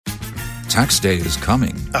Tax day is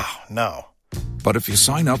coming. Oh, no. But if you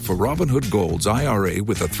sign up for Robinhood Gold's IRA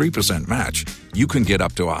with a 3% match, you can get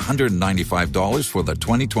up to $195 for the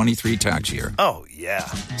 2023 tax year. Oh, yeah.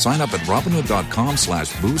 Sign up at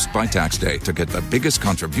Robinhood.com/boost by tax day to get the biggest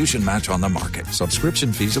contribution match on the market.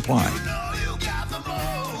 Subscription fees apply.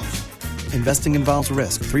 Investing involves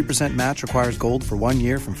risk. 3% match requires gold for 1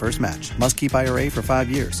 year from first match. Must keep IRA for 5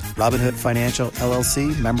 years. Robinhood Financial,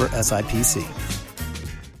 LLC, member SIPC.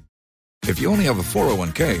 If you only have a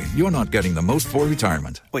 401k, you're not getting the most for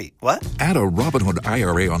retirement. Wait, what? Add a Robinhood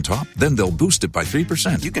IRA on top, then they'll boost it by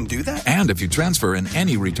 3%. You can do that? And if you transfer in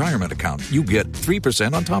any retirement account, you get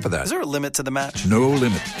 3% on top of that. Is there a limit to the match? No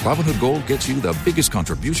limit. Robinhood Gold gets you the biggest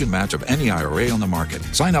contribution match of any IRA on the market.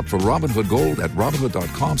 Sign up for Robinhood Gold at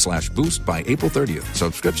Robinhood.com/boost by April 30th.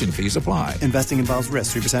 Subscription fees apply. Investing involves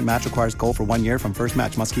risk. 3% match requires gold for 1 year from first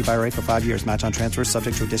match. Must keep IRA for 5 years. Match on transfers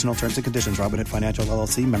subject to additional terms and conditions. Robinhood Financial,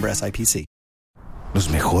 LLC, member SIPC. Los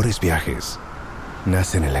mejores viajes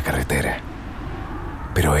nacen en la carretera,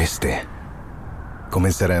 pero este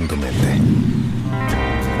comenzará en tu mente.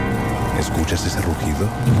 ¿Escuchas ese rugido?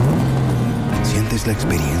 ¿Sientes la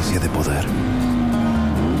experiencia de poder?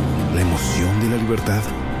 ¿La emoción de la libertad?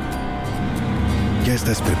 Ya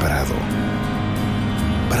estás preparado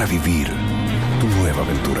para vivir tu nueva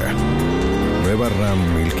aventura. Nueva RAM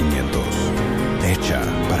 1500. Hecha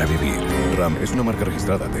para vivir. RAM es una marca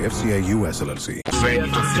registrada de FCI US LLC.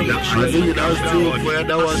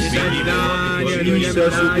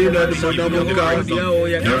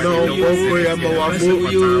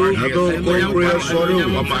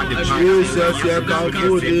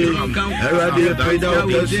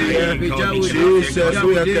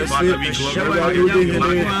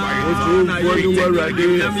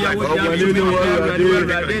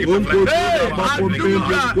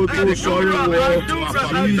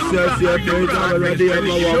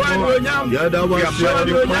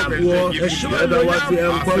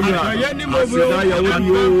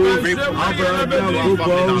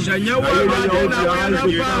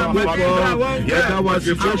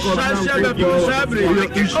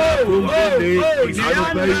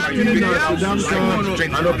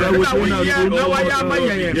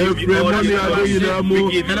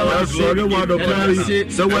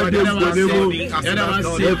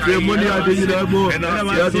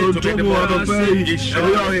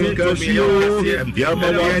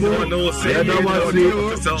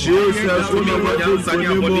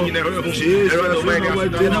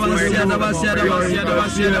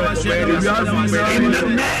 In the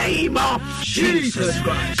name of Jesus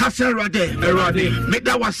Christ. Kasarade, make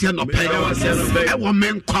that was no pay. I will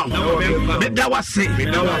men come. Make that was say.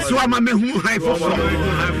 So I'm a man who high for floor.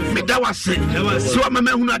 Make that was say. So I'm a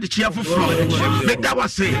man who not the chair for floor. Make that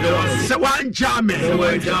was say. So one jam.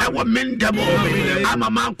 I will men demo. I'm a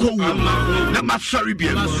man cool. Not my sorry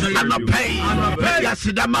beer. I'm not pay. Maybe I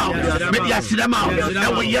see them out. Maybe I see them out. I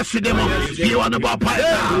will yes to them. You want about pipe.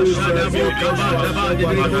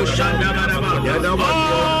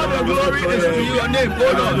 Oh, glory is to your name,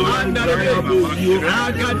 O Lord.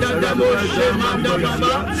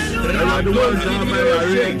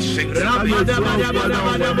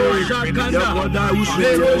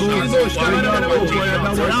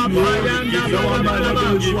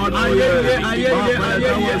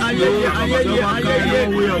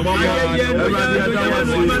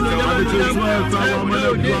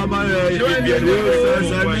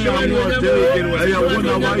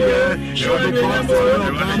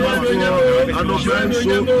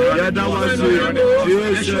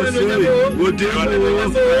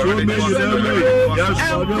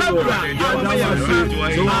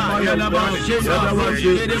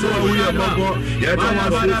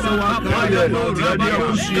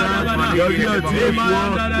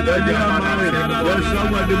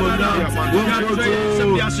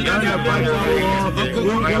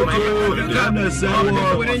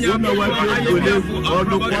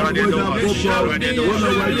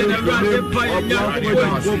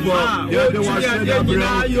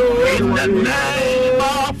 In the name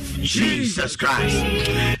of Jesus Christ.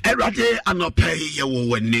 Erade anope ye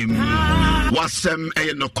wo nim. Wasem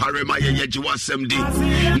e no kwarema ye yeji wasem di.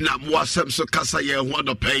 Na wasem so kasa ye ho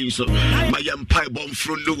no pain so. Ma ye mpai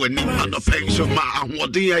bomfru no wani anope so ma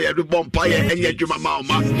ahoden ye de bompa ye enye dwuma ma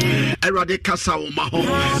ma. Erade kasa wo ma ho.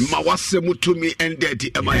 Ma wasem tumi ended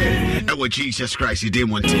e ma ye. E wo Jesus Christ dey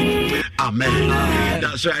monte. Amen.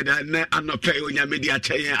 That's right. Na anope onyame di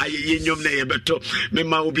achen aye nyom na ye beto. Me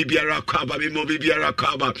ma obi biara kwaba me mo biara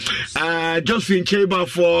kwaba. Josephine Cheba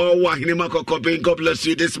for Wahine Makoko. God bless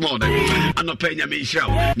you this morning. Anope nyame show.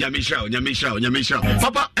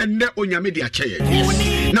 Papa and ne onyame di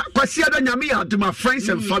achen. Na Kwasiada nyame adoma friends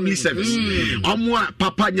and family service. Omwa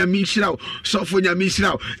papa nyame nshira, sofo nyame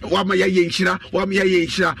nshira, wama ya ye nshira, wama ya ye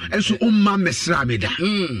nshira. Enso umma mesra meda.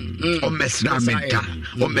 Omesra meda.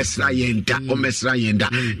 Omesra yenda. Omesra yenda.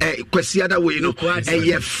 Kwasiada we no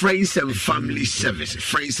friends and family service.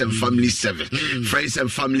 Friends and family service. Friends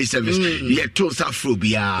and family service. Ye tosa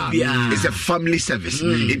frobia. It's a family service.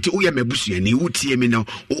 Into uya mebusia ni utie me no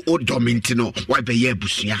o dominti no wa be ye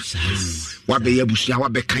busia. Wa be ye busia wa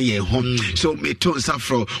be kan ye home. So me tosa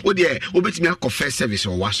fro o de obetimi akọ first service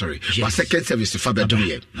or wa sorry. Wa second service fa be do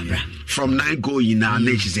ye. From 9 go in na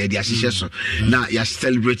she said dia hihye so. Na ya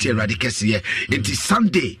celebrate radicals here. It is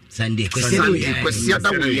Sunday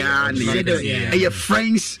kwesiada we ya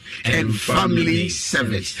friends and family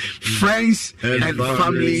service. Friends and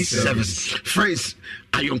family service. Friends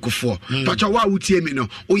ayonkofo pacha wa wutie mi no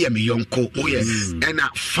oye me yonko oye na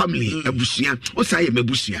family abusua o say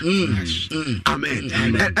mabusua amen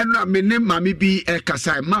and me ne mami bi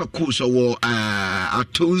kasa Marcus wo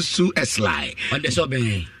atonsu eslai on the so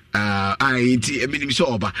ben I mean so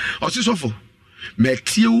oba osisofo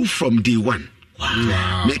Matthew from day one.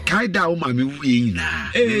 Wow. Me kaida o mami wi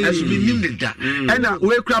na as me nim da and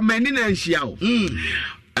we kra mani na nhia o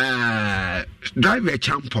driver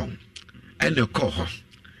champon and the call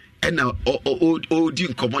and o di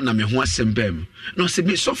nkomo na me ho asembem no se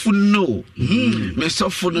me sofo no me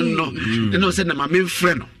sofo no no se na ma me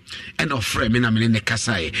frɛ no and of friend me na me ne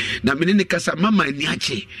kasa na me ne kasa mama ni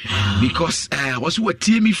ache because was what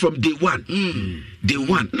tear me from day one and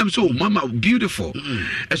I'm so mama beautiful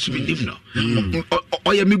as we live no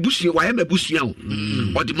oya me busu wa ya me busu o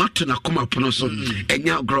the matter na come up no so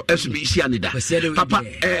enya gro as me isi anida papa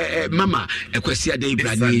mama ekwesi ade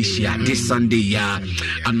ibrani isia this Sunday ya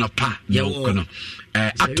anopa ya wokono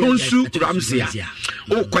atonsu ramsia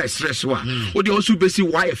o kwa stress wa o de also besi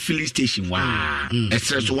wire filling station wa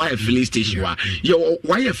stress wire filling station wa your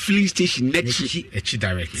wire filling station nechi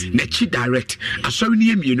direct asori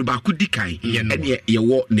ne emienu ba ko dikan ene ye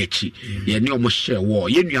wo nechi ye ne omo share wo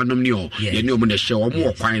ye nuanom ne o ye ne omo na share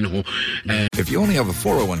omo kwan ho. If you only have a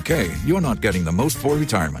 401k, you're not getting the most for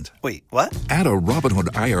retirement. Wait, what? Add a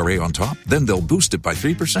Robinhood IRA on top, then they'll boost it by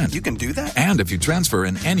 3%. You can do that? And if you transfer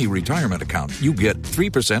in any retirement account, you get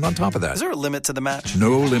 3% on top of that. Is there a limit to the match?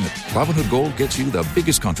 No limit. Robinhood Gold gets you the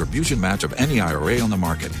biggest contribution match of any IRA on the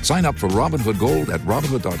market. Sign up for Robinhood Gold at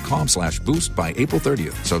Robinhood.com/boost by April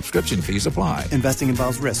 30th. Subscription fees apply. Investing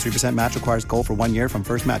involves risk. 3% match requires gold for 1 year from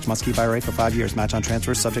first match. Must keep IRA for 5 years. Match on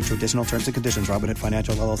transfers subject to additional terms and conditions. Robinhood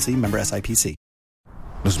Financial LLC, member SIPC.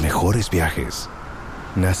 Los mejores viajes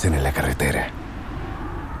nacen en la carretera,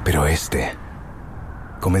 pero este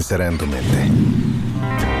comenzará en tu mente.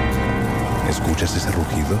 ¿Escuchas ese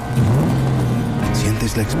rugido?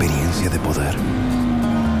 ¿Sientes la experiencia de poder?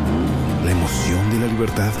 ¿La emoción de la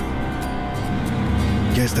libertad?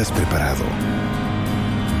 Ya estás preparado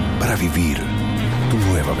para vivir tu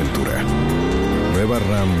nueva aventura. Nueva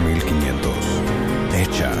RAM 1500.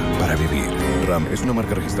 Hecha para vivir. RAM es una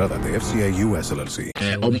marca registrada de FCI US LLC.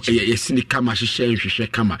 Yesini kama hwehwe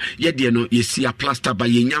kama yede no yesi a plaster ba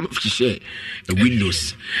yenyam hwehwe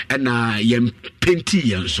windows and yem painti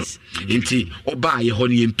yenso enti oba ye ho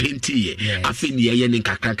ne yem painti ye afi ne ye ne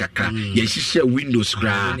kakra ye hwehwe windows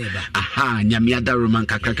kra aha nyame ada roman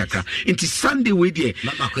kakra enti Sunday we dey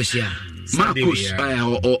Marcus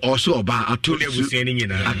also oba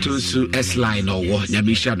atonsu S-line or what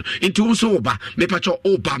nyamisha into also oba me pacho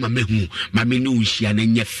oba ma mehu ma me nu nhia na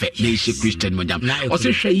nyefe na ise Christian modam o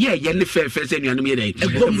se hwe ye ne fe se nuanu me dey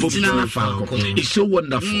it's so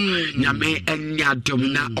wonderful nyame anya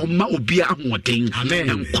dom na oma obi ahoden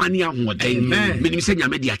nkwane ahoden me se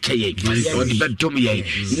nyame de akye o de bedom ye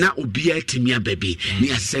na obi atimi ababi we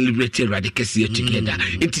are celebrating radicals here together.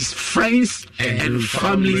 It is friends and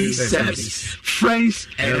family service. Friends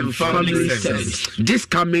and family service. This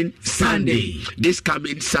coming Sunday.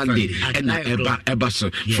 And eba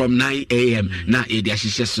so from 9 a.m. na e dia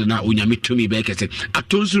hihye so na onyame tumi be kese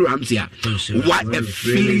atonsu ramsia what a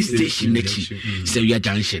filling station next say we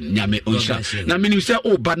junction nyame onsha na me say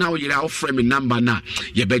oba na oyira ofre me number na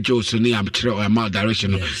ye bejo so ne am tire o ma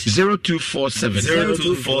direction 0247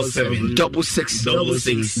 66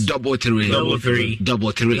 33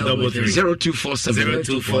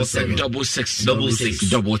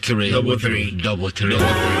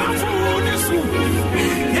 0247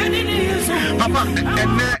 Papa,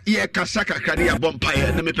 and ye Kasaka Kania Bompire,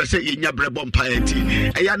 and me per se in your bread bompire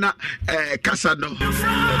tea. Ayana Casano,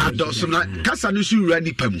 Adosona, Casanusu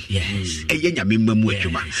Ranipam. Yes, a yenya mimum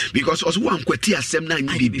wetuma. Because as one quetia semna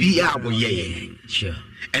be sure.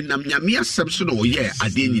 and nam nyame asem so no ye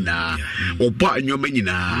ade nyina oba anyoma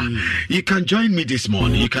nyina. You can join me this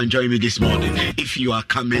morning. If you are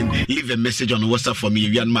coming, leave a message on WhatsApp for me.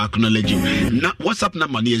 We acknowledge you. WhatsApp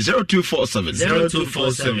number is 0247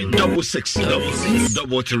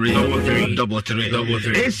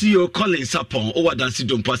 6633. ACO Collins upon over Dancy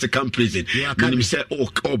don't pass a camp prison. And say oh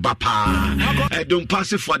bapa don't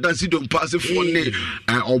pass it for Dancy don't pass it for ne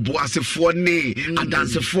or boas for ne and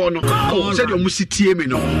dance for no. Oh said you must see me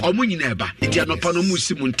no or money never. It is not pano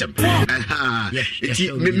musimuntem.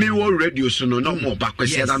 Me radio so no more back with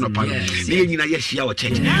said no pano. Yes, our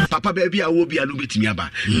church. Papa baby I will be a little bit nearby.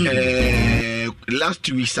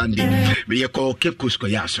 Last week Sunday we call Cape Coast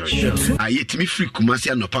sorry. I eat me free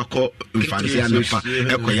Kumasi no Paco fancy no pa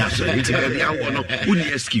baby I want no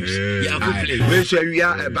excuse. So we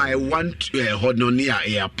are by one hold no near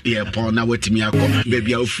airport now with me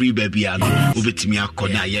baby I free baby I no with me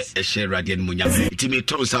na ye share radiant munya it me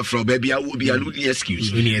toss from baby I will be a little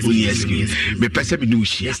excuse me person me no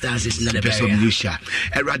share person me no share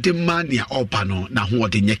erade mania opa no na ho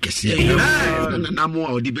ode nye kese na mo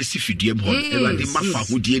ode besi fidiem ho erade mafa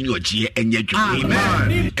hodie ni ogie enye dwuma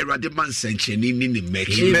erade man senche ni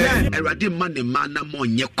mechi erade man ne man na mo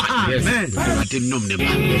nye kwa erade nom ne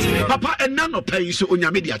man papa enna no pay so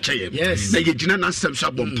onyame dia cheye na ye gina na sem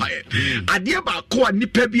sha bompae ade ba ko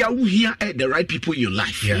anipa bia wo hia the right people in your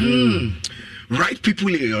life right people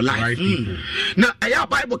in your life. Right people. Now, our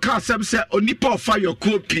Bible calls them say, "Onipa offer your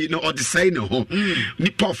copy no or the saying no,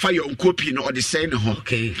 nipa offer your copy no or the saying no."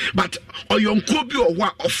 Okay, but or your copy or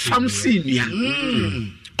what of fam senior,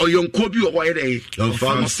 or your copy or what they your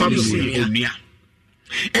fam senior.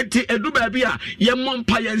 Enti edu baby a ye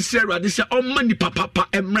mompa ye nsera de se o mani papa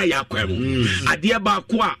emra ya kwam ade ba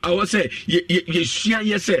ko a wo se ye sua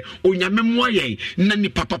ye se onyame mo ayen na ni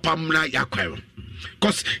papa mra ya kwam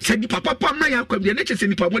cause se ni papa mra ya kwam de na che se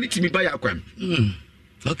ni papa boni timi ba ya kwam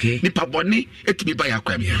okay ni papa boni etimi ba ya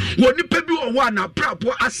kwam wo ni pa bi o wa na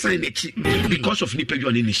brabo assign echi because of ni pa bi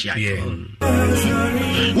on initial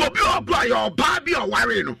wo bi o gba yo ba bi o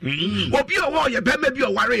ware no wo bi o wo ye be ma bi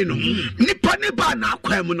o ware no nipa ne ba na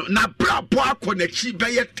kwam no na brabo akọ na chi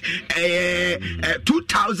be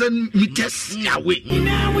 2000 meters away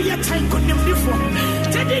now we are take on them before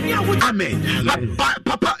amen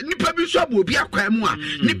papa nipa bi so bo bi akwam a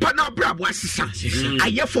nipa na brabo asesa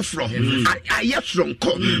aye foforo aye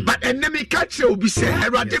stronko but enemy catch obi say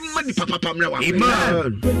erade mani papa mra wa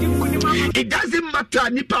amen it doesn't matter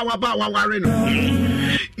nipa wa ba wa ware no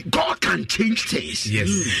God can change things. Yes.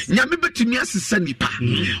 Nyame betumi asesa nipa.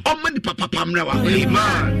 O mani papa mra wa.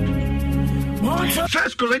 Amen.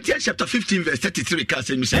 1 Corinthians chapter 15 verse 33 can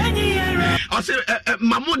say me say I say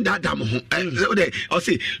mamon dada mo I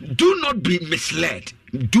say do not be misled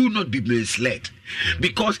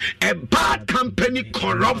because a bad company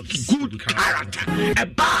corrupts good character. A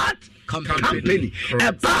bad company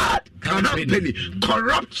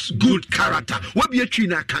corrupts good character. What be a tree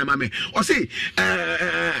na kama me I say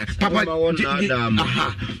papa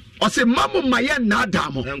I say mama maya na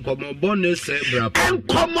damo enkomo bone say yadan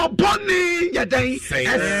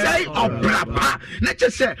say obrapa na che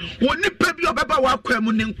say woni pa bi obeba wa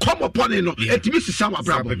kwam ni enkomo bone no etimi sisa wa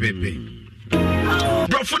brabo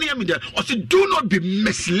bro funny am there I say do not be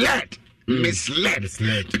misled.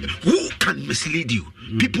 Who can mislead you?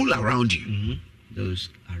 People around you. Those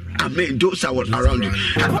around. Amen. Those are around you.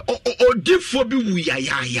 Odifo bi wu ya.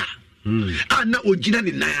 Ana ojina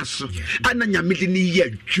ni naso. Ana nyamede ni ye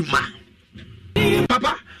adwuma.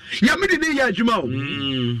 Papa, nyamede ni ye adwuma o.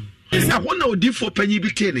 Na wona odifo panyi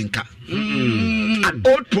bi te ne nka. An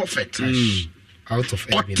old prophet. Out of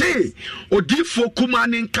evidence. Odifo kuma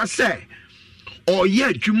ne nka se. Oye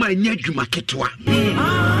adwuma nya adwuma ketwa.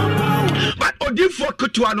 But odifo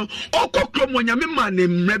ketwa no okokrom onyame man ne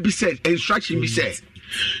mra bi say instruction bi say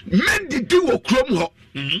men didi wo krom ho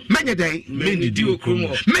men didi wo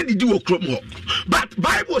krom ho but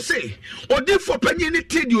Bible say odifo panyi ne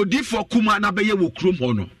te di odifo kuma na be ye wo krom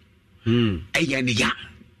ho no eye ne ya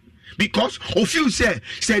because of you say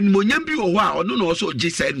monyam bi wo ho a ono no so je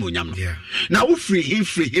say monyam no na wo free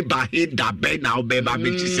he ba he da be na wo be ba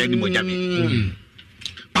be je say monyam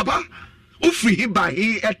papa ufri hiba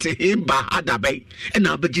hi ete hiba adabai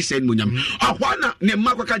ena beji sen munyam ahwana ne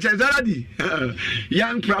makwaka chazaradi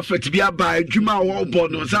young prophet bia ba adwuma wo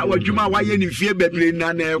bono sa wadwuma wa ye ne fie bebre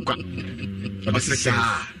na na ekwa osisa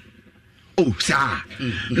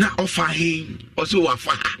na ofa hi oso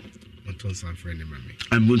wafa monton san friend mami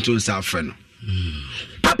and monton san friend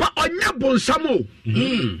papa onya bonsamo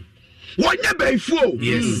Wonya before.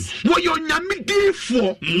 Yes. Wo yo nyamidi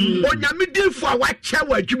for. Onyamidi for wa cha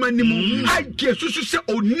wa adwuma ni mu. I Jesus say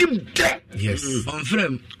onim de. Yes. On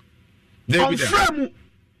frame.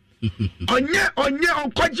 Onye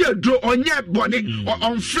onkoje dro onye bone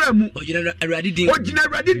on frame. Ojina Awurade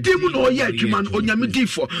dim mu no oye adwuma no onyamidi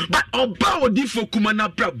for. But oba odi for kuma na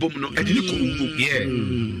brabom no e di ko mu. Yeah.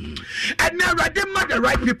 And now Awurade ma the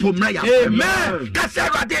right people maya. Amen. Kasi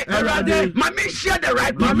Awurade. Mami share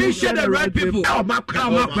the right people.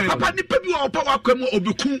 Papa ni pebi wa opa wa kwemu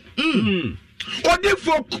obeku. Odi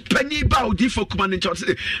for pani ba odi for kuma ni church.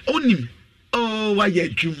 Onim. Oh, why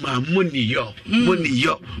you money yo.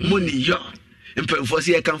 Mpemfo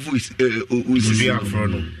se kan fu usisi afro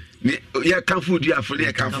ya kan fu dia afro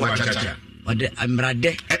ya kan fu achacha. Ode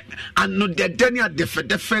amrade anu de dania de fe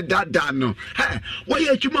da no. Why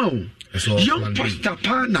you adwuma o? Young pastor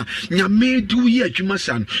pana nyame du ye adwuma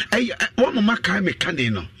san. Wo mama kai me kan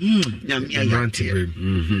no. Nyame ayante.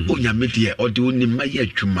 O nyame de ode onim ma ye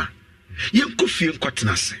adwuma. Yenko fie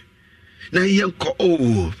nkotena na yenko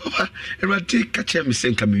papa Awurade ka che me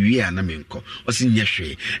senka me wi ana me nko o se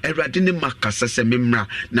nyehwe Awurade ne makasa se me mra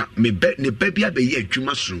na me ne ba bia be ye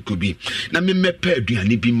adwuma sonko bi na me mepa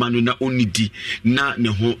aduane bi ma no na onidi na ne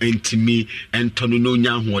ho entimi entono no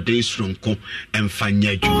nya hoɔden sonko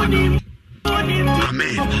emfanya adwuma no.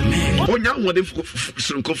 Amen. Onya wode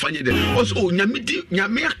sonko fanye de o so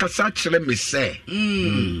nyame akasa kyerɛ me sɛ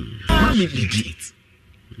mami didi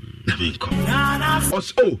na me nko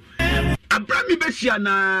o Abrami besia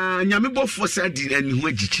na nyame bofo sadi ani ho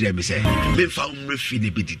agikyere me se me fa umre fi ne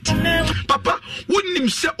bedidi papa wonim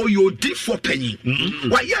se oyodi for panyi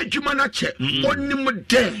wa ye adwuma na che onim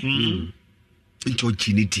de nto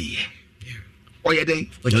giniti oye den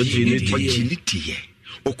giniti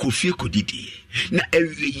okofie kodidi na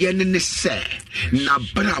ewiye ne se na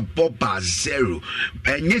bra boba zero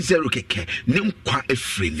enye zero keke ne nkwa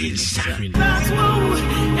efri ne nsa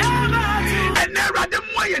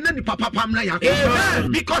papa na ya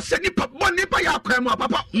because any papa nipa ya kwa mu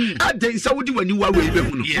papa aden sa wodi wani wa we be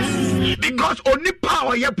hu no because oni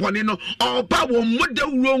power ye bone no oba wo moda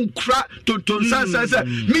wuro nkra tonton sa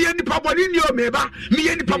me ye nipa bone ni o meba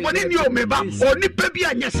oni pa bi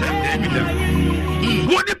anyesa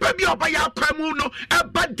woni pa bi oba ya kwa mu no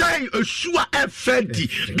abadan esua efedi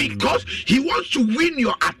because he wants to win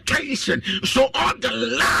your attention, so all the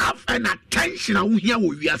love and attention a wo hia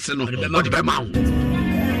wo wiase no o de be ma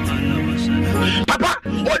papa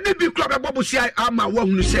oni bi kura be bobo si ama wa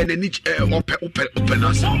hunu se na ni open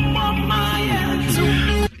us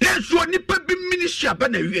let's oni pe bi ministry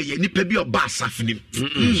abana wiye ni pe bi oba asafnim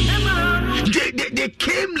they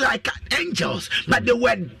came like angels but they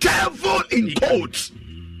were devil in coats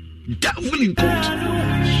I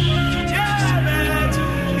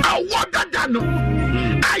want that no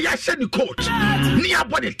I said the coat near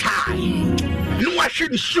body tie no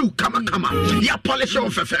washing shoe kama ya polish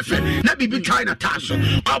off fefe na bibi tie na taso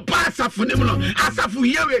obasa funim no asafu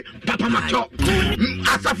yewe papa mato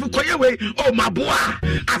asafu koyewe o maboa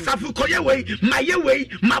asafu koyewe mayewe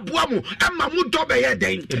maboa mu ama mu dobe ye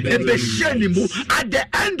den e be sheni mu at the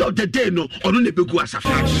end of the day no onu ne begu asafu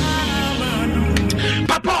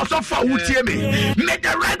papa also for who tear me may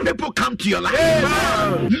the right people come to your life.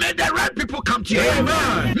 May the right people come to your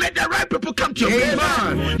life. May the right people come to your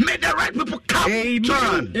life. May the right people come to you.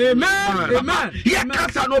 Amen. Yeah,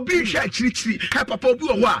 cancer no be chiri papa obi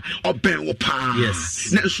o wa oben wo pa.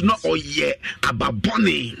 Yes. Na so no oye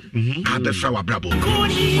ababoni abefra wa brabo.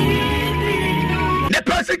 The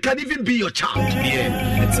person can even be your child.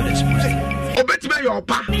 Yeah. It's obetime your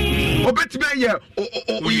pa, obetime your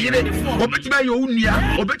oyire, obetime your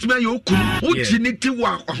unia, obetime your okunu, ujiniti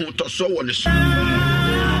wa ahotoso woni so.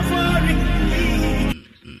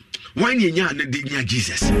 Why nya na de nya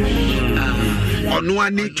Jesus? Ono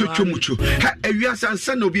ane chochomucho. Ha ewiasa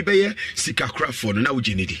ansa na obi beye sika krafo no na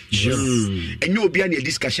ujinidi. Enye obi ane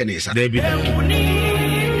discussion esa.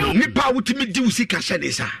 Nipa wutimi di usika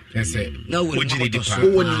hyene sa. Yes sir. Na ujinidi pa.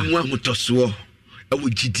 Woni mu ahotoso.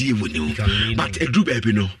 Awujidie woni. But edru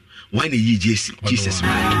baby no. Why na yi Jesus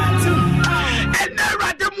man. And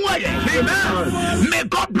amen. May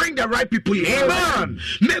God bring the right people in. Amen.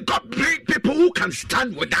 May God bring people who can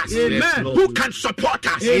stand with us. Amen. Who can support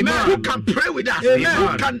us. Amen. Who can pray with us. Amen.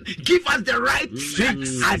 Who can give us the right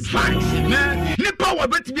advice. Amen. Nipa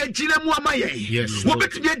wabetimi agina mu amaye. Yes.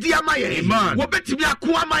 Wabetimi adi amaye. Amen. Wabetimi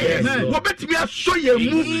aku amaye. Amen. Wabetimi asoye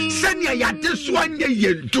mu senya yade so anye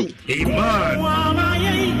yendu. Amen.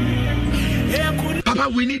 Papa,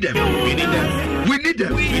 we need them. We need them. We need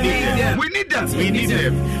them. We need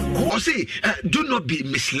them. Or say, do not be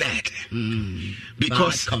misled.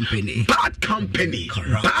 Because bad company.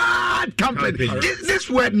 This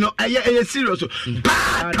word, no, serious.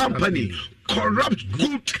 Bad company corrupts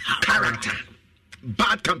good character.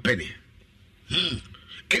 Bad company.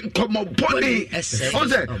 Nkomo boni.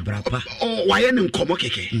 Oh, why any nkomo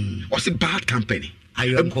keke? Or say bad company.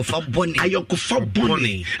 Ayonkofa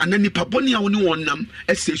boni. And then nipa boni awoni wonam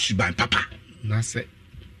ese suban papa. That's it.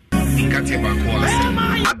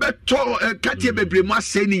 Abeto katie bebre mo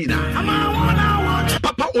aseni na.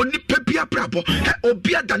 Papa oni pebia brabo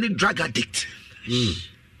obia dane drug addict.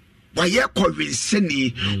 Why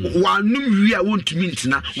convincing wanum ria won't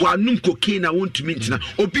mintina, wanum cocaine won't mintina,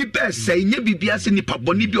 obi best say nebibia senipa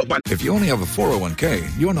boni bi oban. If you only have a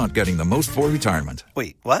 401k, you're not getting the most for retirement.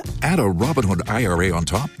 Wait, what? Add a Robinhood IRA on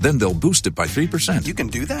top, then they'll boost it by 3%. You can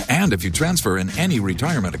do that? And if you transfer in any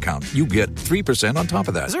retirement account, you get 3% on top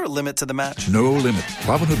of that. Is there a limit to the match? No limit.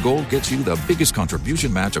 Robinhood Gold gets you the biggest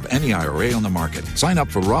contribution match of any IRA on the market. Sign up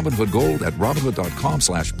for Robinhood Gold at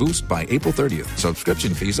Robinhood.com/boost by April 30th.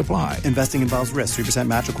 Subscription fees apply. Investing involves risk. 3%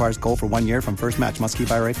 match requires gold for 1 year from first match. Must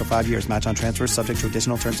keep IRA for 5 years. Match on transfers subject to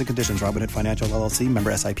additional terms and conditions. Robinhood Financial LLC,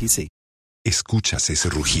 member SIPC. Escuchas ese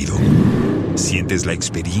rugido. Sientes la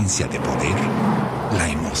experiencia de poder, la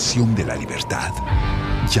emoción de la libertad.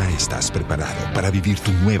 Ya estás preparado para vivir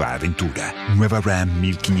tu nueva aventura. Nueva Ram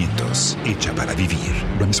 1500, hecha para vivir.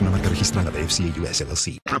 Ram es una marca registrada de FCA US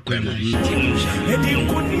LLC.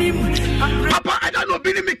 Papa, I don't know,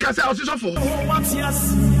 Billy Mikasa, I was just for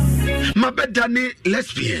my bed, Danny,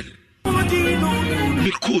 lesbian.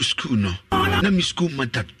 Me cool school, no. Na me school,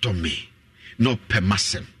 mother Tommy, no per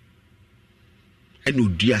massem. And no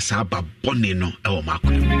dear Saba Bonino, our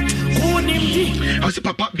Marco. I say,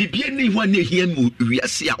 Papa, be any one here, we are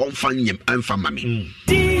see our own family and family.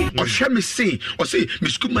 Or shall me say, or say,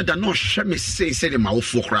 Miss Kumada, no, shall me say, my old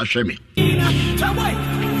folk crash me.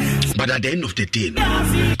 But at the end of the day,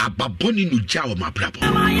 a baboni no jaw my brabo.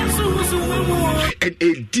 And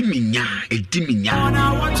a diminya.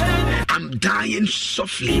 I'm dying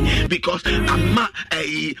softly because I'm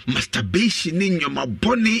a masturbation in your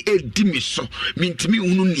maboni a dimiso. Mean to me,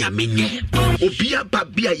 ununia menye. Obia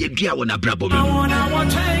babia ye dia wana brabo.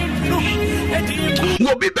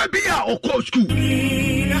 Wobi babia or call school.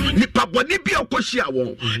 Nipa boni bia okoshia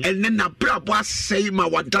wo. And then a brabo say ma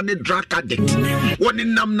wadane drug addict. One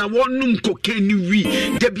in nam na one cocaine we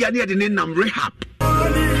debiani de nam rehab.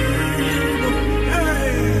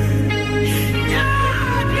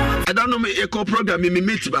 I don't know me eco program me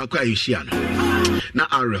meet ba kwa yishia na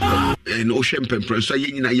arehom en ohwe mpempren so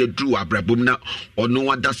ye nyina ye dru abrabom na ono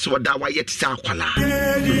wada so da wa yet sa kwala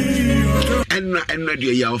en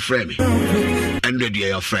radio ya ofre me en radio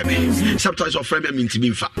ya ofre me sometimes ofre me mean to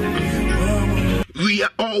be fa. We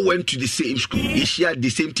all went to the same school. We shared the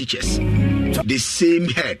same teachers, the same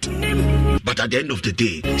head. But at the end of the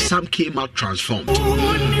day, some came out transformed.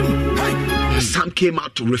 Some came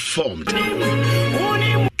out reformed.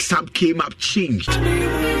 Some came out changed.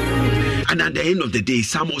 And at the end of the day,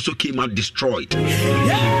 some also came out destroyed.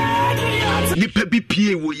 Nipa bi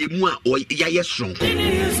pie wo yemu a yaye sonko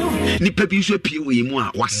nipa bi so pie wo yemu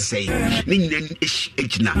a wasai ne nyina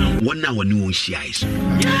ejina wona woni won hia iso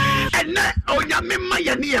ena onyame ma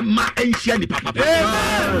ye ne ma enhia ni papa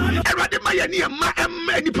erade ma ye ne ma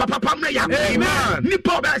ni papa na ya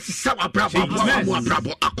nipa oba sisa wa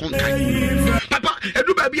brabo akonkan papa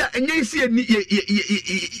edu ba bia enya isi ni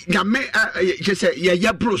nyame je say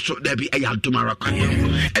ye bro so da bi ya domara kwan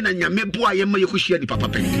ena nyame boa ye ma ye ko hia ni papa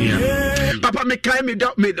Papa me kai me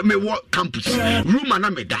work campus room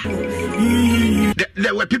and me da.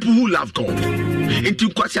 There were people who love God. Into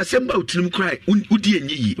kwasi asemba utinum cry udi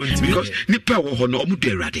enyi because nipa wo ho no omu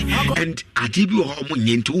derade and adibi wo ho omu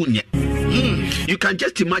nyentu unye. You can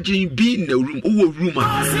just imagine being in a room,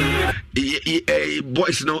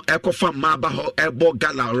 boys no eko fam ma ba ho ebo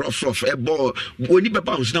gala rough ebo oni be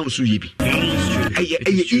bounce down so yibi.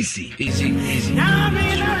 Easy. Easy.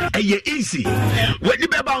 When you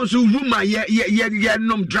be bounce room ye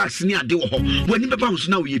nom drugs ni ade wo ho. When you be bounce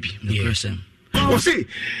now yibi. Oh, see,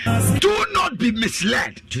 do not be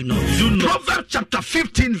misled. Do not. Proverbs chapter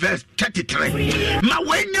 15 verse 33. Ma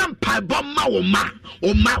wenyam paibo ma o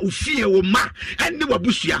ma ufie o ma ene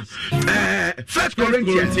wabusia. 1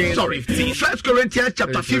 Corinthians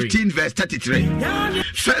chapter 15 verse 33.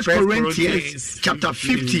 1 Corinthians chapter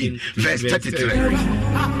 15 verse 33.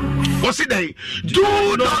 What's it there?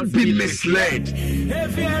 Do not be misled.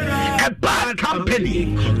 A bad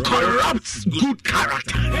company corrupts good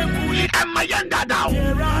character. And my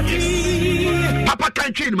Papa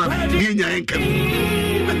can't change my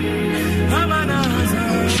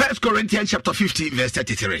 1 Corinthians chapter 15 verse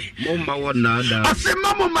 33. Mama wonada. I say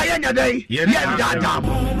mama mayanya day. Yenda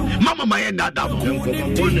mama mayenda dam.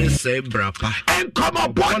 Bone say brapa. And come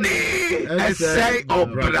up bone and say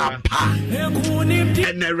brapa.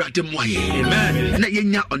 And erade moye. Amen. Na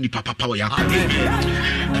yenya oni papa power ya.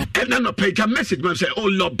 And then a page a message man say, oh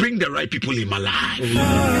Lord, bring the right people in my life.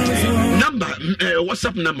 Number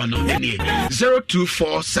WhatsApp number no any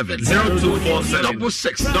 0247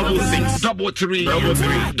 66 33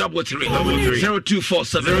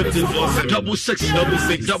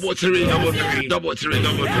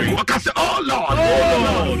 0247 okay, say, oh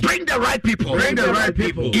Lord, bring the right people in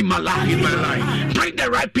my life, bring the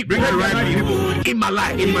right people in my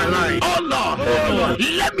life, oh Lord,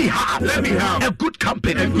 let me have a good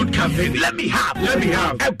company, let me have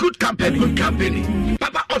a good company.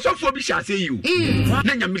 Papa also for me shall say you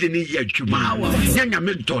na nyame ni ye adwuma na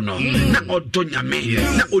nyame dono na odonya me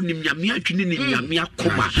na onim nyame atwene ni nyame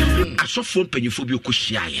akoma asofo mpanyifo bi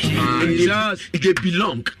okohia ye they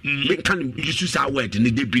belong me can use our word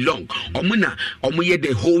and they belong omo ye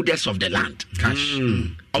the holders of the land cash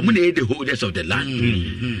omo na the holders of the land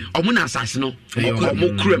omo na asase no omo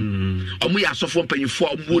kram omo ya asofo mpanyifo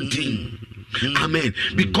omo din. Amen.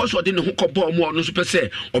 Because what didn't hook up more no super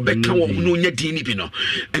say or become no nya dini bino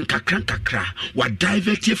and kakra wa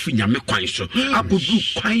divert ye finya me kwan so akodu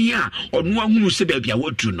kwan a ono ahunu se ba bia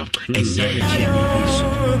wadu no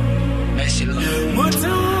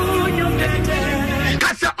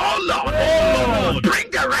oh Lord, bring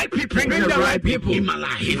the right people in my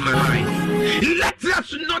life. Let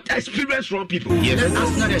us not experience wrong people. Let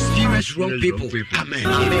us not experience wrong people. Amen.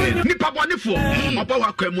 Nipa bone fo oba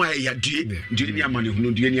wa kwemu ya due ni amane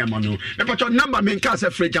hunu due ni amane. Me pacho number me nka se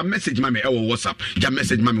free ja message mame e wo WhatsApp. Ja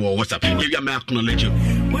message mame wo WhatsApp. You may acknowledge you.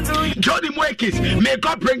 Jody Moekis, may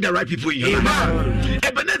God bring the right people in your life.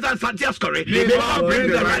 Ebenezer and Santiago Corey, may God bring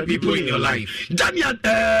the right people in your life. Daniel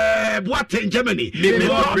Boate in Germany, may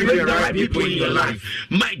God bring the right people in your life.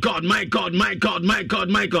 My God.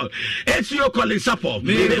 Ezio Kolisapo,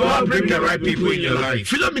 may God bring the right people in your life.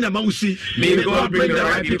 Philomena Mausi, may God bring the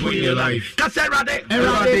right people in your life. Kaserade,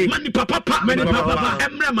 Mani Papa,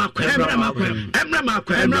 Emra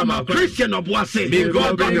Makwem, Christian Obuase, may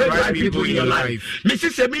God bring the right people in your life.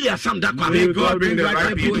 Mrs. Emilia Samdakwa, may God bring the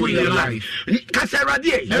right people in your life.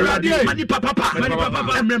 Kaserade, Mani Papa,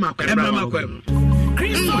 Emra Makwem.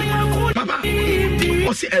 Papa,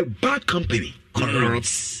 what's a bad company?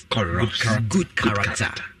 Corrupts. Good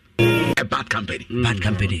character. A bad company. A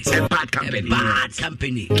bad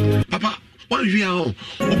company. Papa, one year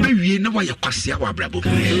obe na wa yakwasia wa brabo.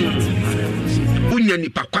 Unya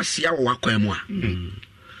nipa kwasia wa kwamwa.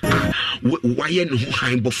 Wa ye no ho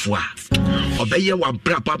han bofo a. Obeye wa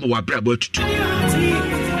brabo tutu.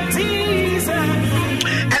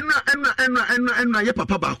 Enna ye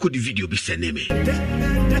papa ba ko di video bi sene me.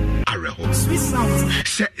 Areho.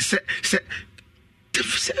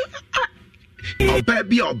 Se oba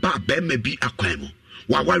be bi akwam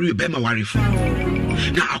wa wari be ma wari fu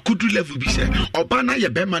na akudu level bi se oba na ye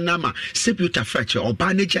be ma na ma sebuta fache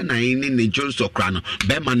oba na gya na ne Jones okra no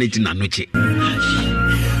be ma na gina no che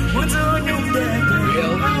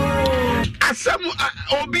asam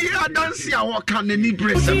obi adansi a wo kan ni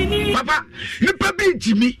brese papa nipa bi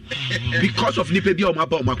jimi because of nipa bi o ma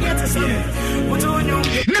ba o ma nipa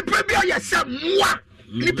bi ayese mwa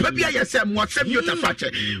nipa bia yesem mo asem yota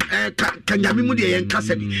fache kanyame mu de yen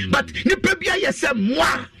kasa bi but nipa bia yesem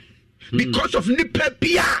mo because of nipa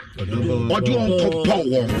bia odu on kopo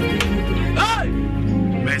wo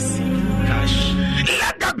mercy cash.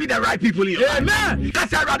 Let that be the right people in your life. Amen.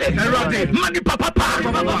 Kasarade, Mani Papa,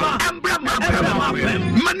 Embra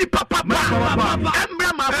Mani Papa,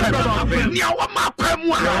 Embra Nyawa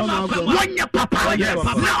Makwemwa, Wanya Papa,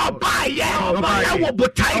 now buy ye, I will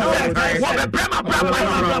put time, Brahma,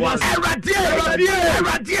 Eradier,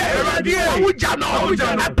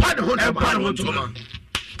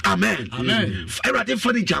 Amen. Ready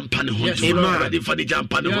for the jump and ready for the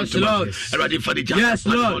jump and ready for the jump. Yes,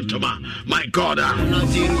 Lord. My God.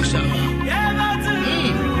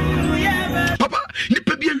 Papa,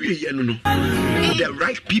 nipa bi awie no. The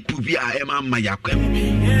right people be are Emma Mayakwem.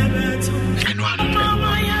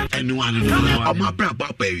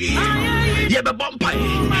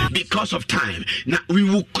 Because of time. Now we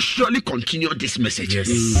will surely continue this message. Yes.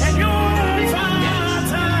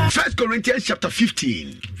 1 Corinthians chapter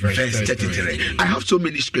 15 verse 33. I have so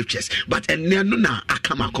many scriptures, but I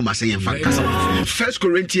come say 1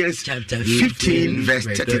 Corinthians chapter 15 verse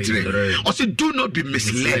 33. Also, do not be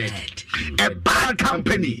misled. A bad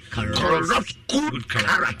company corrupts good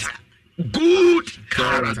character. good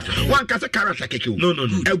character. One can say character keke. No.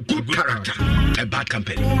 A good character, a bad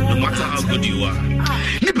company. No matter how good you are.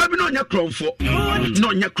 Nipa bi no nya kromfo. No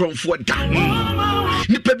nya kromfo da.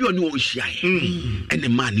 Nipa bi oni o hia. Ene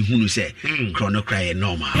man hunu say krono cry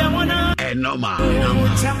normal. Normal.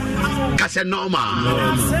 Kase normal.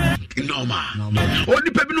 O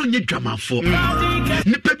nipa bi no nya dwamanfo.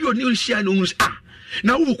 Nipa bi oni o hia no hunu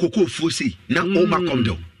na wo kokko fuo sei na o ma kom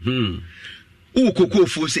do. Wo kokko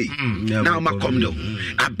fuo sei na o ma kom do.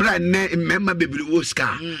 Abra ne member bebiri wo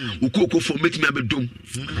ska. Wo kokko fuo metimi abedom.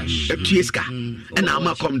 Etie ska. Na o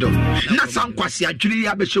ma kom do. Na sankwase adwiri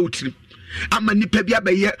ya be hwe utiri. Ama nipa bi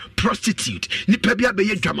abeye prostitute. Nipa bi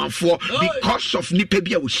abeye dwamanfo because of nipa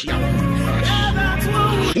bi a wo hia.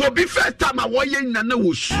 Wo bi first time a wo ye na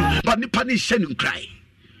wo su, but nipa ni hye nu cry.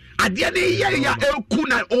 Adia ne ya eku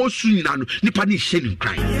na osu nyina no nipa ni hye nu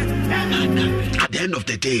cry. At the end of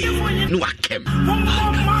the day, no akem.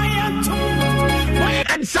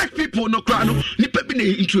 And such people no cry no nipa bi na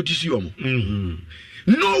introduce you omo.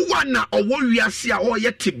 No one na owo wiase a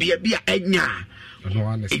oye tebia bi a enya.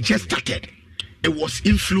 It just started. It was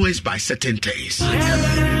influenced by certain things.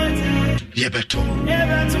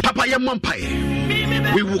 Papa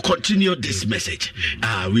Yamampaye. We will continue this message.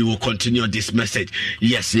 We will continue this message.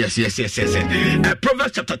 Yes.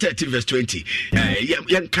 Proverbs chapter 13 verse 20.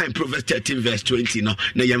 Young kind Proverbs 13 verse 20. No,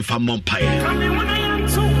 na Yamfa Mampaye.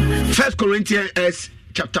 1 Corinthians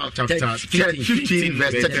chapter 15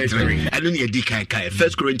 verse 33. I don't need a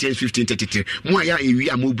 1 Corinthians 15:33. Moya we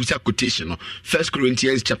are mobusa quotation. 1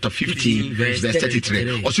 Corinthians chapter 15 verse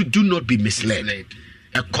 33. Also, do not be misled.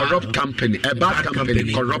 A corrupt company, a bad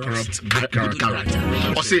company, corrupt character.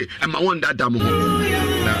 Or say, I'm a one that damn.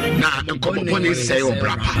 Now, I'm say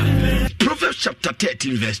brapa. Proverbs chapter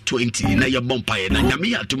 13 verse 20. Na your bumpire na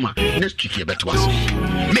nyamia tuma. Next week better was.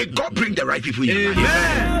 May God bring the right people in your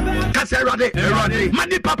life. Cause erade,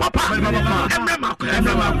 money papa, emrama,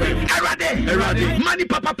 erade, money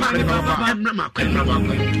papa, emrama,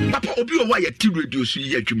 papa obi o wa ye ti radio so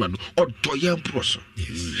ye adwuma no odoye mproso.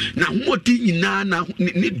 Na homodi nyina na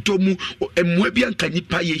ni domu emwa bi anka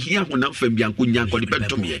nipa ye hia honam fam bi anko nyanko ni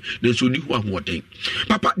betom ye na so ni hu ahoden.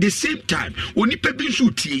 Papa the same time onipa bi so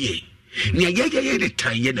tie ye ni ye the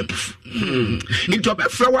time ye na bufu into be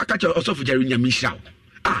fra wa catch osofu jari nyamisha.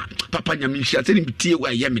 Papa nyamisha tell him tie wa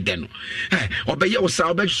ye me den no obeye wo sa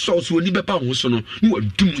obe so oni bepa ho so no ni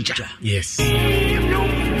wadum ja. Yes,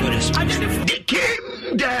 they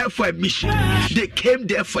came there for a mission. They came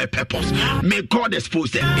there for a purpose. May God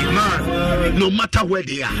expose them. Amen. No matter where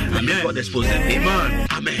they are. Amen. May God expose them.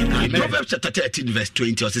 Amen. Proverbs chapter 13 verse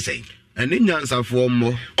 20 also saying, and in answer for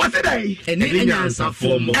more. What's it? And in answer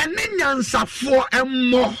for more. And in answer for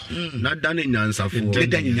more. Not done in answer for. Not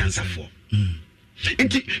done in answer for.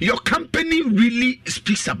 Your company really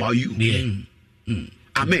speaks about you.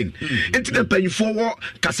 Amen. Into the penny forward,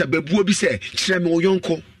 Casabebu be say, Chreme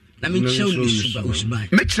Yonko. Na me chew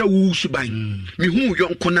usubai. Metre usubai. Me hu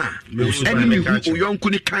yonko na. And me hu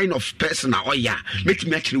yonko ni kind of person na oya. Make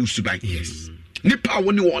me actually usubai. Yes. Nipa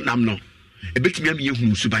woni wonam no. E beti me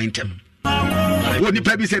hu usubai ntem. Woni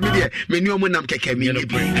pa bi se me de me ni omo nam keke me ni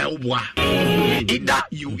bi elboa. Either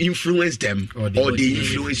you influence them or they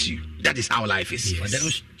influence you. That is how life is. For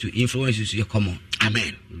them to influence you, you're common.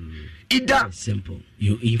 Amen. Either simple.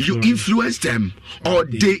 You influence them or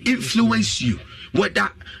they influence you. Whether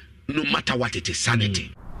no matter what it is,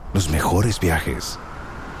 sanity. Los mejores viajes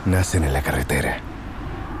nacen en la carretera,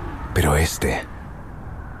 pero este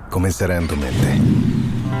comenzará en tu mente.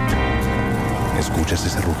 ¿Escuchas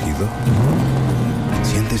ese rugido?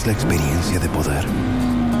 ¿Sientes la experiencia de poder?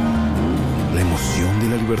 ¿La emoción de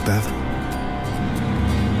la libertad?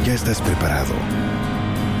 Ya estás preparado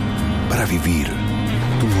para vivir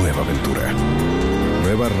tu nueva aventura.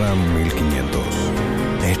 Nueva RAM 1500.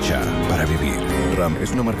 Hecha para vivir. RAM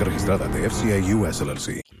es una marca registrada de FCI US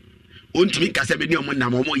LLC. Untimi kase me ni omo na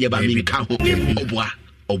mo ye ba mi ka ho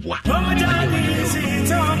obwa.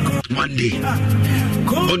 One day,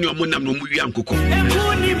 only omo nam no mu wi ankoko.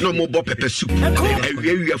 No mo bo pepper soup.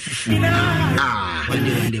 Ewia fufu.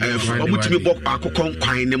 Omo timi bo akoko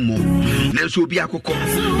nkwan ne mo. Na so obi akoko,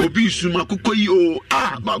 obi sum akoko yi o.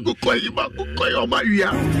 Ma akoko yi o ma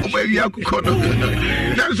wi akoko no.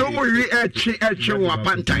 Na so mo wi eche wa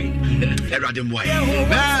pantai. Erade mo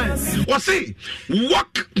ayi. What say?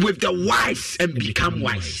 Walk with the wise and become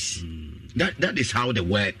wise. That is how the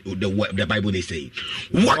Bible is saying.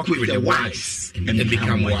 Walk with the wise and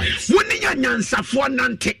become wise.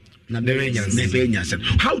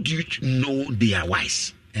 How do you know they are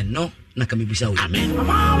wise? And no. na ka mebisa wo. Amen.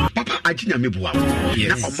 Papa aginya mebua.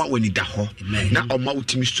 Na oma wani da ho. Na oma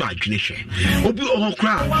utimi so adwene hwe. Obi o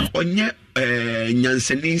kra onye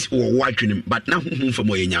nyansani wo wadwene but na huhum fam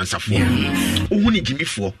o nyansafo. Ohuni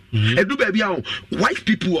gimifo. Edu ba bia white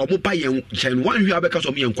people o mo ba yen chen wan hwi abeka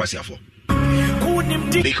so mo yen kwasiafo.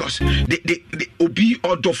 Because the obi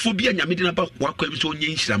odophobia nyamede na ba wakwam so onye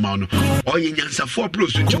nhirama no oye nyansafo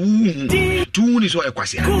plus tu ni so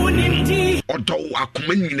ekwasia odo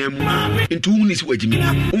akoma nyinam ntu ni so wagimi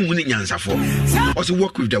ohuni nyansafo also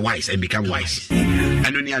work with the wise and become wise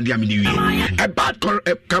and only and amini a bad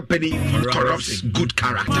company corrupts good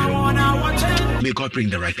character. May God bring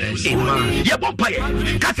the right people. Yeah, bompaye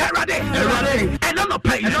katerade and no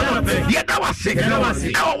pay yeah that was sick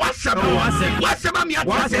what's mi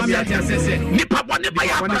atase ni papa ne ba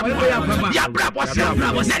ya brabo se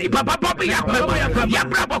na ni papa papa ya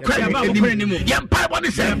brabo kwani ya mpaibo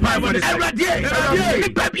ni se erade ni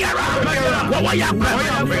babiara wo ya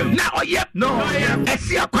na oye no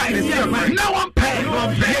esi akwai na won pay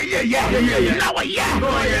yeah na wo ye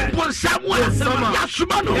pon samwa ya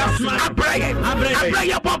sumano abraye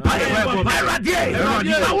bompa erade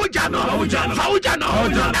fawuja no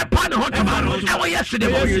e pan hotoma e wo yesterday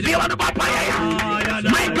mo bi wa no papa ya.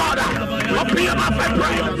 My God, open your mouth and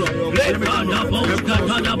pray.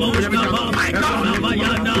 My God,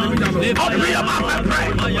 open your mouth and pray.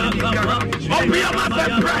 Open your mouth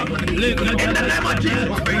and pray. In the name of Jesus.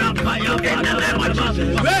 In the name of Jesus.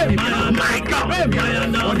 My God,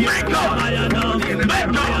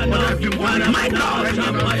 my God,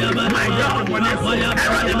 my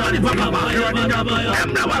God, my God, my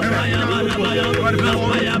God.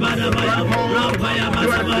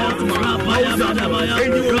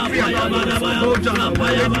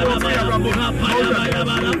 Everybody, my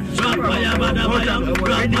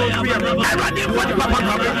God,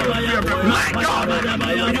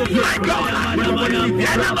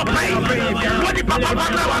 another pain. What the Papa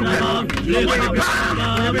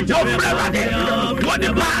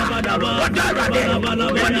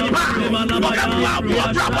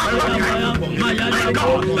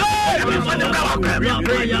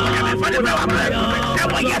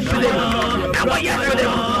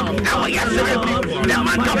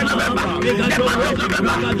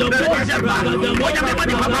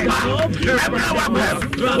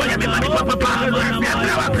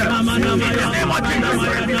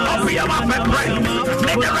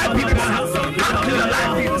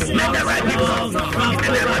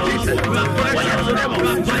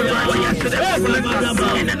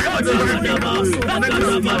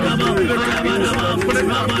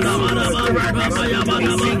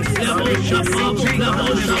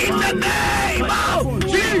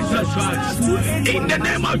in the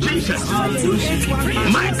name of Jesus.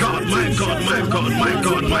 My God, my God, my God, my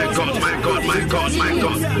God, my God, my God, my God, my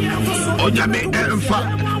God. Ojame emfa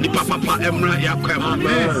di papa emra yakwem.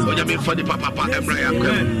 Ojame fa di papa emra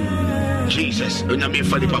yakwem. Jesus, ojame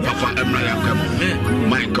fa di papa emra yakwem.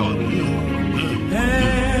 My God.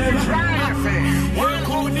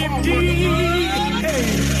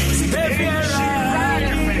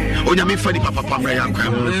 Onyame fa di papa emra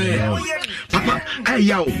yakwem. Papa, hey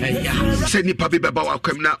yo, say ni papi beba wa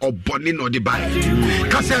kwem na oboni no de bai.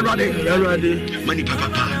 Ka say erade, mani papa,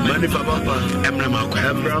 emra ma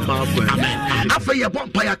kwem. Amen. Afa ye bon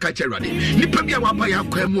pa ya ka che erade. Ni pa bia wa pa ya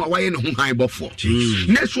kwem a waye ne ho han bofo.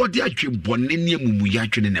 Na so de atwe boni ne amumu ya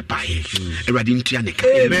atwe ne bai. Erade ntia ne ka.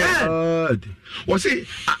 Amen. Was it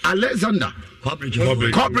Alexander? Coverage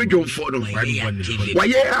on photo.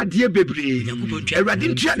 Why are dear baby? A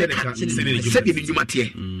radin said in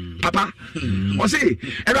Jumatia. Papa, was it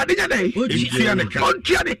a radin day? On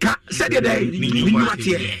Tianica said a day.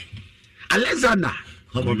 Alexander.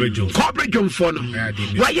 Coverage on phone.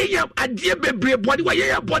 Why you a dear baby body? Why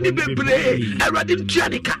you body baby? A radin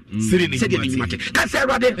Tianica said in Jumatia.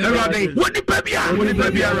 Cassarade, what the baby?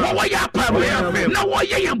 Why you no, why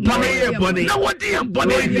you bonnet? No, what the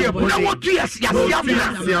bonnet? No, what do you see?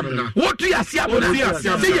 What do you see?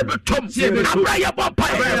 See you, Tom. Abraya Papa,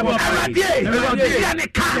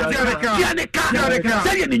 Tianica,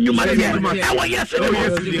 say in Jumatia. I want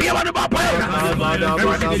yesterday. You want about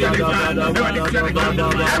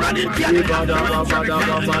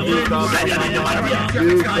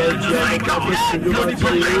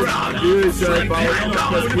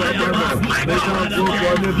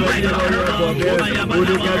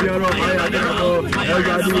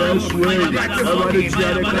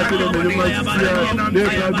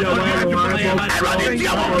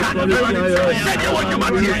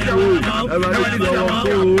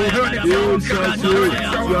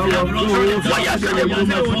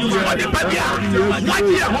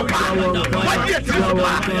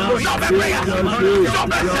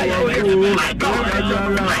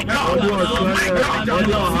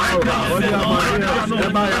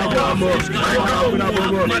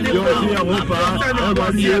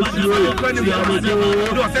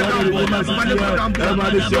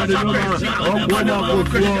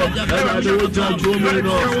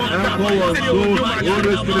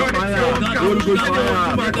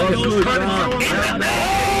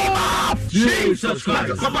Jesus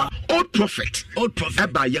Christ. Old prophet.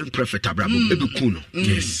 Eba young prophet Abraham. Ebekuno.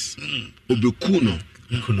 Yes. Obekuno.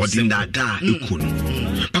 Odinada ekuno.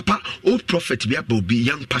 Papa, old prophet be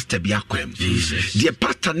young pastor be akwem. The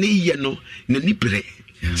pastor ne ye no na nibre.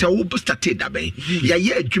 So we started that way. Ya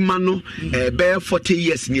adwuma no be 40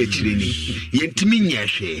 years ni akire ni. Yentimi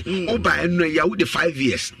nyehwe. Oba eno ya wo de 5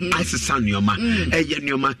 years. Asesa nneoma. Eye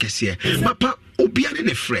nneoma kese. Papa obiane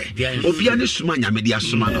ne frɛ obiane suma nyame de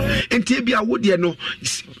asoma no enti bia wo de no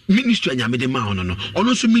ministry nyame de ma ono no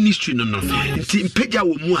ono so ministry no enti mpagya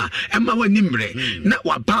wo mu a ema wani mre na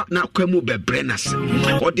waba na kwamu bebre na se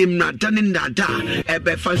ode mnada ne ndada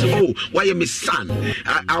ebe fa so oh why me son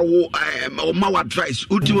I will my advice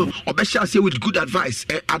ultimo obesha say with good advice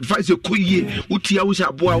advice ekoyie utia wo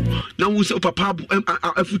sha boa na wo se papa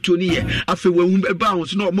afutuo ni ye afa wahu eba wo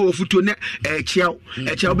so na o ma afutuo ne echiaw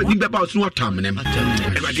be ni beba wo so watam ne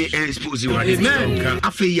everybody expose you. Amen.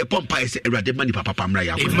 After your pompa is everybody money papa pamra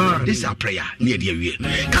ya. This is our prayer near the area.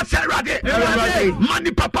 Cause everybody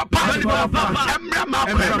money papa emra ma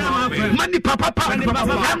money papa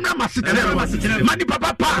emra ma sitere money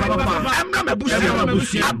papa emra ma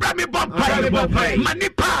busi abra me pompa money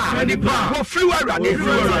pa go free everybody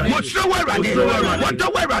mo show everybody what do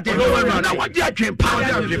everybody na what you dream pa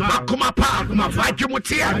akoma pa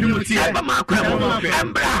adwumutia eba ma kwemo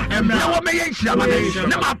emra na wo me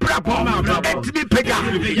na ma brabo et me pega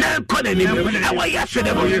na koneni e wa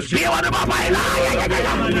yesede mo be one of my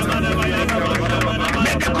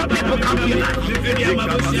make the good people come here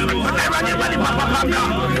everybody papa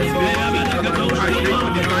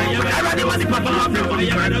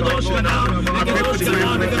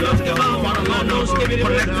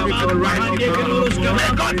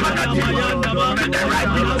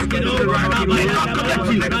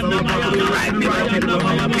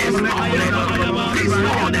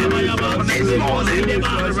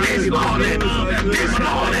This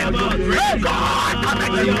morning, God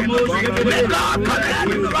connect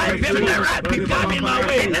the right people in my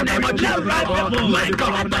way in the name of Jesus. My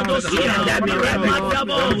God, I don't see that be right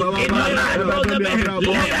in my life.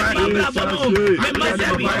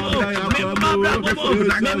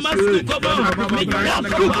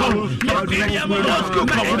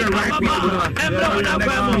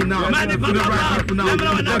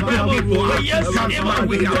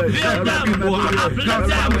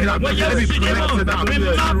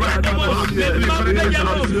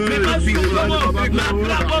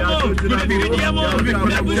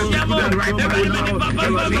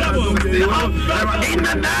 In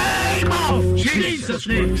the name of Jesus.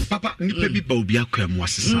 Papa, nipe bi ba obi akwam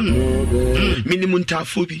wasesa. Minimum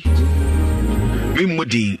tafobi. We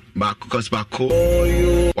mudi ba cause ba ko.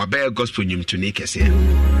 Wa be gospel nyum to ne kese.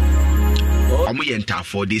 Omo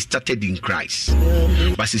yentafo they started in Christ.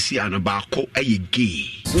 But sisi ano ba ko eye gay.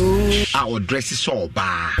 Our dress is all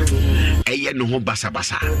ba. Eye no ho basa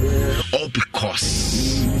basa. All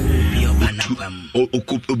because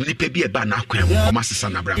nipa bi eba na akwam o masesa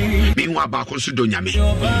na bra me hu aba ko so do nyame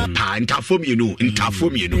pa ntafo mienu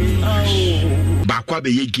ba kwa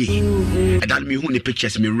be yegi edan me hu ni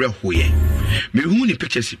pictures me rehoye me hu ni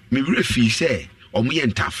pictures me refi say omo ye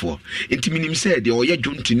ntafo enti minim say de oye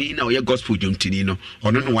dwontini na oye gospel dwontini no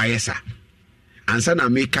ono no wayesa ansa na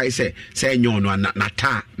me kai say enyo no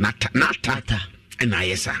nata na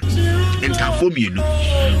yesa ntafo mienu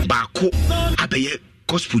ba ko abeye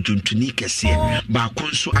gospel juntuni kese ba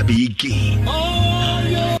konso abeye gay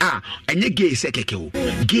enye gay se keke o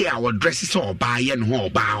gay our dresses all ba ye no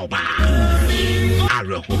oba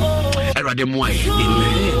arho erade moye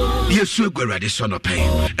yesu egwerade so no pay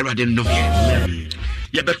erade no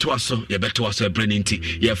ye beto aso ebreninti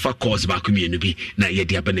ye fa cause ba ko mienu bi na ye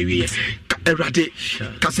dia ba na wie erade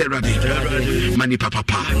kase erade mani papa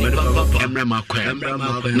emra makwa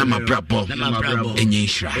na mabrabo enye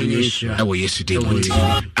nhira ewo yesu de monti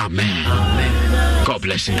amen. God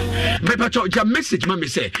bless you. But your message, mommy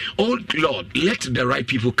say, oh Lord, let the right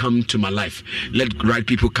people come to my life. Let right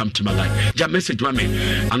people come to my life. Your message, mommy,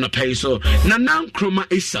 I'm not paying so. Now,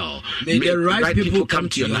 Chroma Esau. May the right people come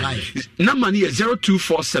to your life. Number is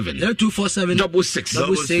 0247 0247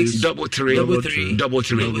 66 33 33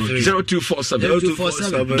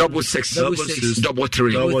 0247 66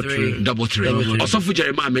 33. Also for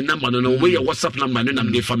Jeremiah, my number no way your WhatsApp number no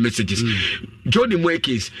name for messages. Jody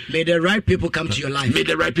Mwekis. May the right people come to your life. May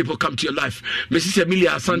the right people come to your life. Mrs.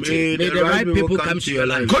 Emilia Asante. May the right people come to your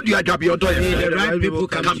life. God, you are May the right people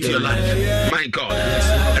come to your life. My God.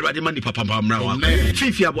 Everybody money papa Mrawa.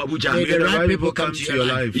 Fifi Abuja. May the right people come to your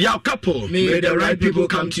life. Yao Kapo. May the right people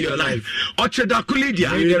come to your life. Ocheda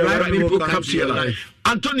Kulidia. May the right people come to your life.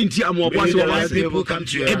 Anthony Tiamo, may the right people come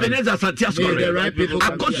to your life. Ebenezer Santiago, may the right people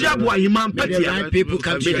come to your life. May the right people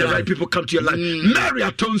come to your life. May the right people come to your life. Mary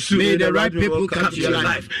Atonsu, may the right people come to your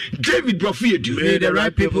life. David Brofiedu, may the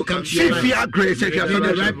right people come to your life. Fifi Grace, may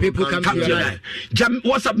the right people come to your life.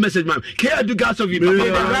 What's up message, man? Care do gas of you, may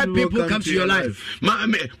the right people come to your life.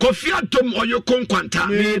 Kofi Atom or your Konkwanta,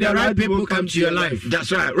 may the right people come to your life.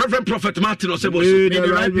 That's right. Reverend Prophet Martin Osebo, may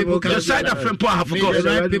the right people come to your life. The side of Frempo have forgotten. May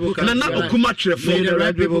the right people come to your life. May the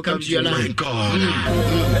right people come to your life. My God.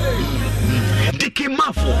 Dicky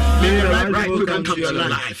Mafo, may the right people come to your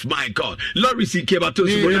life. My God. Laurie C. Kebatos,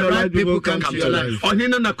 may the right people come to your life.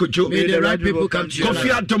 Onina Nakojo, may the right people come to your life. Kofi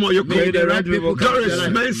Adomoyoko, may the right people come to your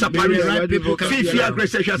life. Mensa May the right people come to your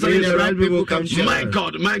life. May the right people come to your life. My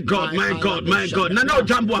God, my God, my God, my God. Nana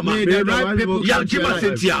Jambo, may the right people come to your life.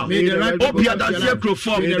 May the right people come to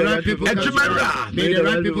your life. May the right people come to your life. May the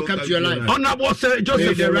right people come to your life. Honorable Sir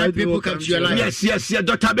Joseph, may the right people come to your life. Yes,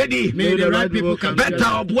 Dr. Bedi, may the right people come to your life.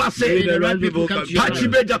 Better Obuase, may the right people come to your life.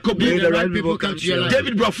 Pachibe Jacobi, may the right people come to your life.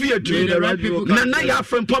 David Brofiedu, may the right people come to your life. Nana ya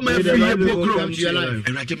friend Poma, may the right people come to your life.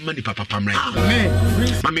 And I get money, Papa Pamre.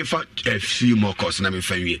 Amen. I mean, for a few more courses, and I'm in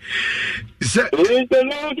family.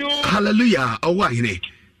 Hallelujah. Oh, why?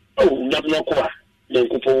 Oh, Namnakwa,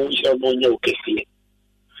 Nankupo, Shamono Kessi.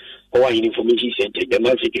 Oh, information center, the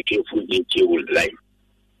message came from the Jew life.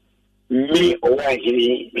 Me, oh, I hear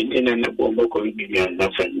me, Bombo Corinthian,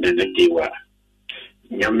 nothing than the Diwa.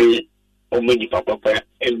 Yami, oh, many papa,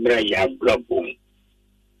 and Braya, Blabum.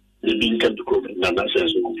 The Binka to go, Nana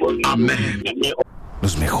says, Amen.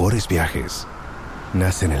 Los mejores viajes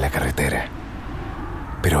nacen en la carretera,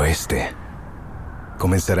 pero este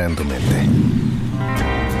comenzará en tu mente.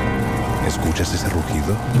 ¿Escuchas ese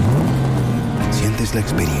rugido? ¿Sientes la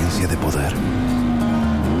experiencia de poder?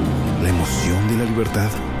 ¿La emoción de la libertad?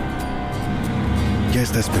 Ya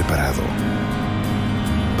estás preparado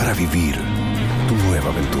para vivir tu nueva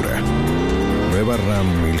aventura. Nueva Ram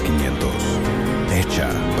 1500. Hecha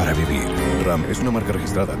para vivir. Ram es una marca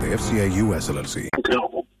registrada de FCI US LLC.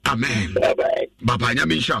 Amen. Bye-bye. Baba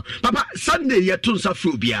Nyamisha. Papa, Sunday Yatunsa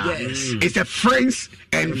Phobia. Yes. It's a friends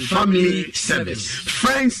and family service.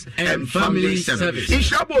 Friends and family service. In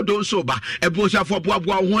Shabo don't soba. A bosa for Boa,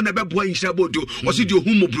 one ever boy in Shabo do. Was it your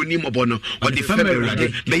humo brunimo bono or the family?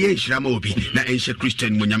 May Shramobi, na ancient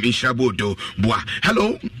Christian when I'm in Shabo do. Boa.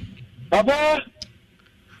 Hello. Papa,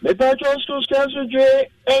 the patrons to Scasso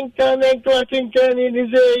and connect to I think in his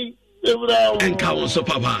day. And Council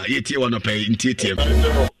Papa, yet you want to pay in TTM.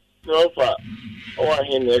 No, oh, I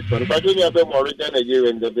hear next one. But you have more than a year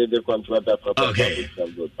in the contract. Okay.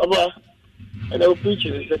 Papa, and I'll preach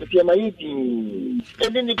it. It's a PMI eating.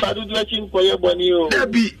 And then the Padu watching for your bonny.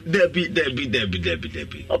 Debbie.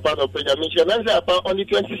 Upon a mission, on the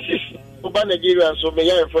 26th. Oba Nigeria, so may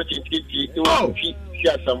I unfortunately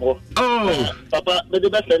some more. Oh, Papa, but the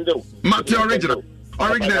best end though. Matthew original.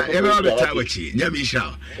 Original, every time with you.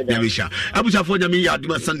 Nyamisha. Abuja for Nyami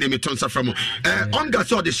Yaduma Sunday me tonsa from Onga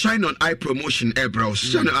saw the Shine on Eye promotion, bro.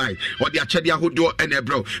 Shine on Eye, or the Achadia Hudo and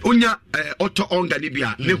bro. Unya Otto Onga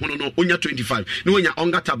Libya, Nehono, Unya 25. No, Unya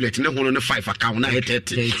Onga tablet, Nehono 5 account. I hate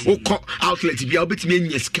it. Oko outlet, be a bit mean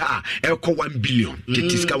yes car, Elko 1 billion,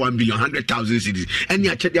 Tiska 1 billion, 100,000 cities. And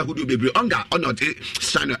Achadia Hudo baby, Onga, or not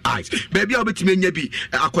Shine on Eyes. Baby, I'll be mean Yabi,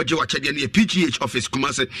 Aquajo Achadia, PGH office,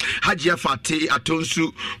 Kumase, Hajia Fati, Atonsu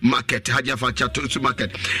Market, Hajia Fati, Atonsu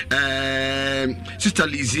Market, Sister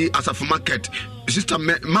Lizzie, Asaf Market, Sister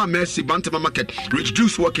Ma Mercy, Bantama Market, Rich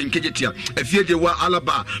Juice Walking Kejetia, Efiedewa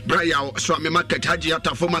Alaba, Braya, Swami Market, Hajia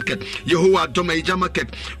Tafo Market, Yehowa Domeija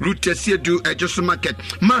Market, Route Siedu, Ejosu Market,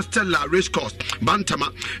 Master La Race Course,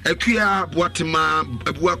 Bantama, Equia Buatima,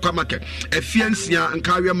 Buaka Market, Efiancia and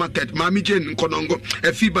Karia Market, Mami Jane Konongo,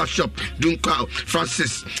 Efiba Shop, Dunkao,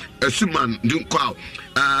 Francis, Suman, Dunkao,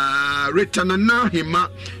 Retanana Hima,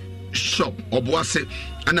 shop Obuase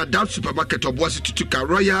and a Dab supermarket Obuase Tutuka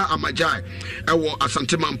Royal Amajai Ewo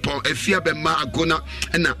Asante Mampon Efia Bema Agona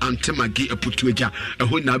and Antemagi Eputuja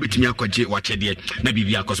who now between Yakoje Wachedi na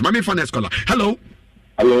Bibia Cos Mami Fana Scholar. Hello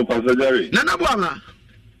Pastor Jerry Nana Bwama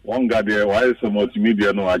one guy there why is so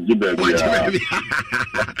multimedia no ajibe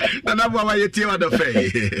Nana Bwama yeti wa do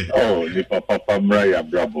fe oh ni papa Mraya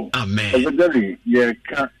Bravo amen Pastor Jerry ye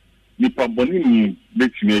ka nipa boni ni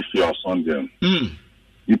betimi ehia osonde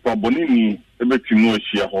nipa boni ni ebetimi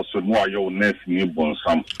ohia hoso no ayo nurse ni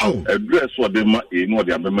bonsam address what dem e no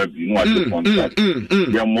de abema bi no ade contact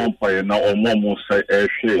ya mompa na omomo sai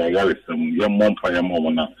ehwe ya yaresam ya mompa ya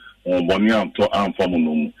momona boni anto anfamu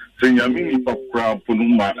no se nyame nipa kra ponu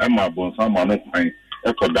ma ema bonsam ma no kwan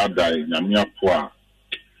ekodadai nyame apo a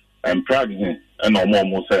emprag he na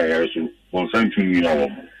omomo sai yesu bonsam tuni ya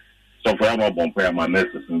omo so for our bompa my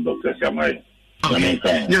nurses and doctors Yamai.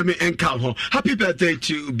 Happy birthday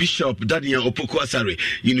to Bishop Daniel Opoku Asare,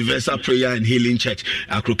 Universal Prayer and Healing Church,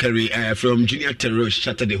 Akrokeri, from Junior Terror,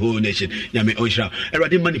 Shatter the Whole Nation. Yami Oisha,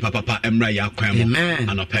 Eradi Mani Papa, Emra Yakwamo,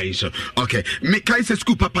 and a pay so. Okay, Mikaisa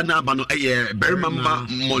School Papa Nabano, Bermamba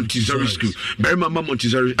Montessori School, Bermamba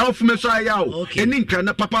Montessori, Elf Messiah, and Inca,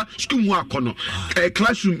 Papa, School Wakono,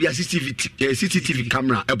 classroom, be a CCTV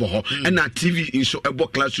camera, Eboho, and a TV in so Ebo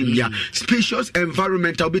classroom, spacious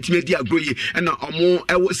environmental bit media agree, and more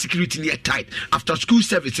security near tight after school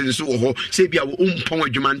services so say be our own power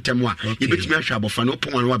juman temwa you bet me shabo fa no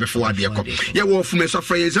pon wa before the come yeah wo from so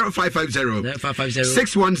free 0550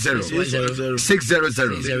 610 600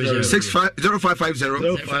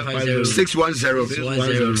 0550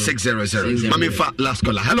 610 600 mami fa last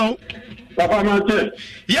caller hello Papa Mate.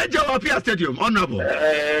 Yeah, Jawapia Stadium, honorable.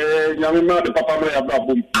 Yamima, the Papa Maya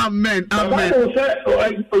Brabum. Amen. Amen.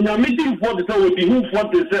 You're meeting for the cell with the who for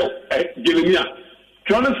the cell, Jeremiah.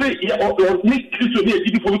 Trying to say, or need to be a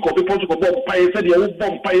GD for the copy possible bomb pie, said the old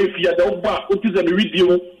bomb pie, fear the old bar, what is a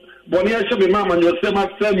review. Bonia shall be mamma, your semi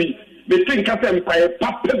semi. They think I am pie,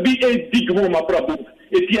 Papa be a dig home, a Brabum.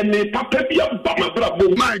 Etienne Papa be a Bama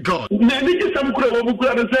Brabum. My God. Nani some crowd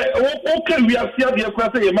and say, okay, we are still the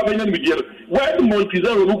class a mother and why the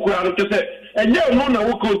Montezero who crowd to say, and now no one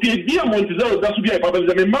will dear Montezero, that's to be a Papa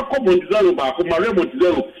Marco Montezero, Marco Maria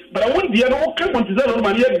Montezero. But I want the other Montezero,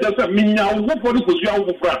 Maria doesn't mean now, what for the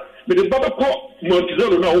Cosia Frat. But the Baba call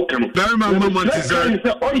Montezero now come. Very Montezero.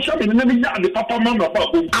 Oh, show me the Papa Mama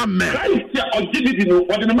Babu. Amen. I did it in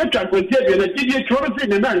what in the Mexican criteria and I did it to and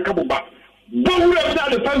then come back. Don't worry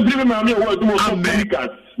about the time driven mammy or do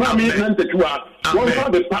America. Mammy and the two are one for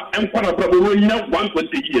the and for a probably now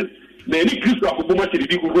 120 years. The any Christ of Bumati, the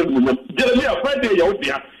Jeremiah Friday out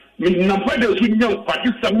there. Friday, we know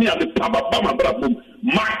Pakistan near the Papa Bama Brabum.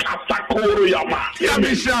 Makasakoro Yama.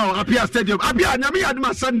 Yamisha, Apia Stadium. Abia, Yami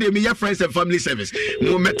Adma Sunday, me your friends and family service.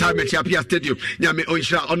 Moment time at Apia Stadium. Yami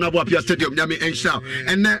Oisha, Honorable Apia Stadium, Yami Ensha.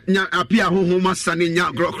 And then Apia Huma Sunny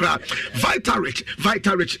Yagrokra. Vita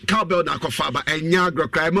Rich, Cowbell Nakofaba, and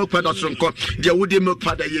Yagrokra, Milk Padosronko, the Woody Milk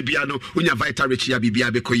Pada Yebiano, Unya Vita Rich Yabibia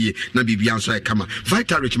Bekoye, Nabibian so I come.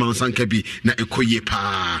 Vita Rich Mount Sankabi, Na Ekoye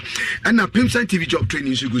Pa. And a Pimson TV job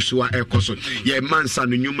training Sugusua Air Cosso. Ye man son,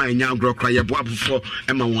 Numa and Yagrokra, Yabuab for.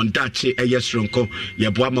 Emma Wandachi, a yes, Ronco,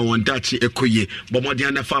 Yabuama Wandachi, a Koye,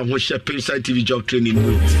 Bomodiana Farm, who share Pimside TV job training.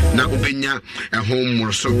 Now, Ubenya, a home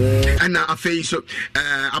or so. And now, a face of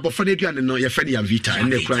Abofanidian and no Yafania Vita, and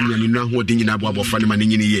the crime and now holding in Abu Faniman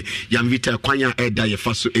in ye, Yam Vita, Quanya, Eda,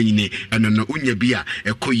 Faso, Eni, and no Unya Bia,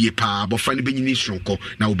 a Koye Pa, Bofani Benini Shronco,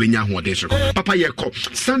 now Benya Hodesro. Papa Yako,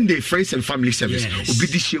 Sunday Friends and Family Service,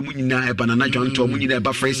 Ubidisha Munina, Banana John to Munina,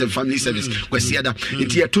 Friends and Family Service, Quesiada,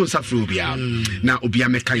 Itia Tonsa Frubia. Now,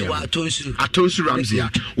 Obiamekaya, Atonsu Ramzia,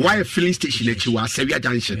 why a filling station at you are Sevilla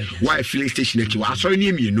Junction, why a filling station at you are sorry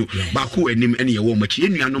name you know, Baku and him any woman,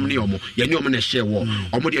 Chino, Yanomio, Yanomana share war,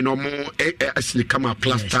 or more no more as the Kama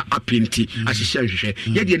plaster up pinty as she shares,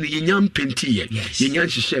 yet in the young pinty, Yan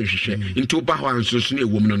shares into Baha and Susune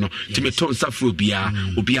woman, Timeton Safrubia,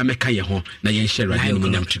 Obiamekaya, Nayan Shera,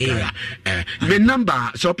 and together. My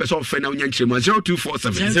number, so person for now, Yanchima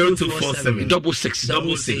 0247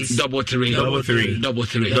 66 33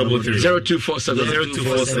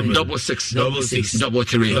 0247 66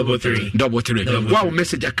 wow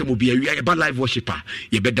message akamu bia wi ya live worshiper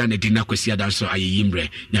ye beda na dina kwesi adanso ayimbre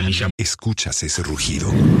nyamisha. Escuchas ese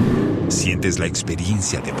rugido. Sientes la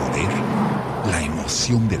experiencia de poder, la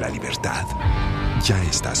emoción de la libertad. Ya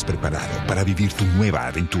estás preparado para vivir tu nueva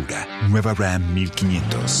aventura. Nueva Ram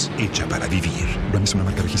 1500, hecha para vivir. Ram es una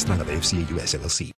marca registrada de FCA US LLC.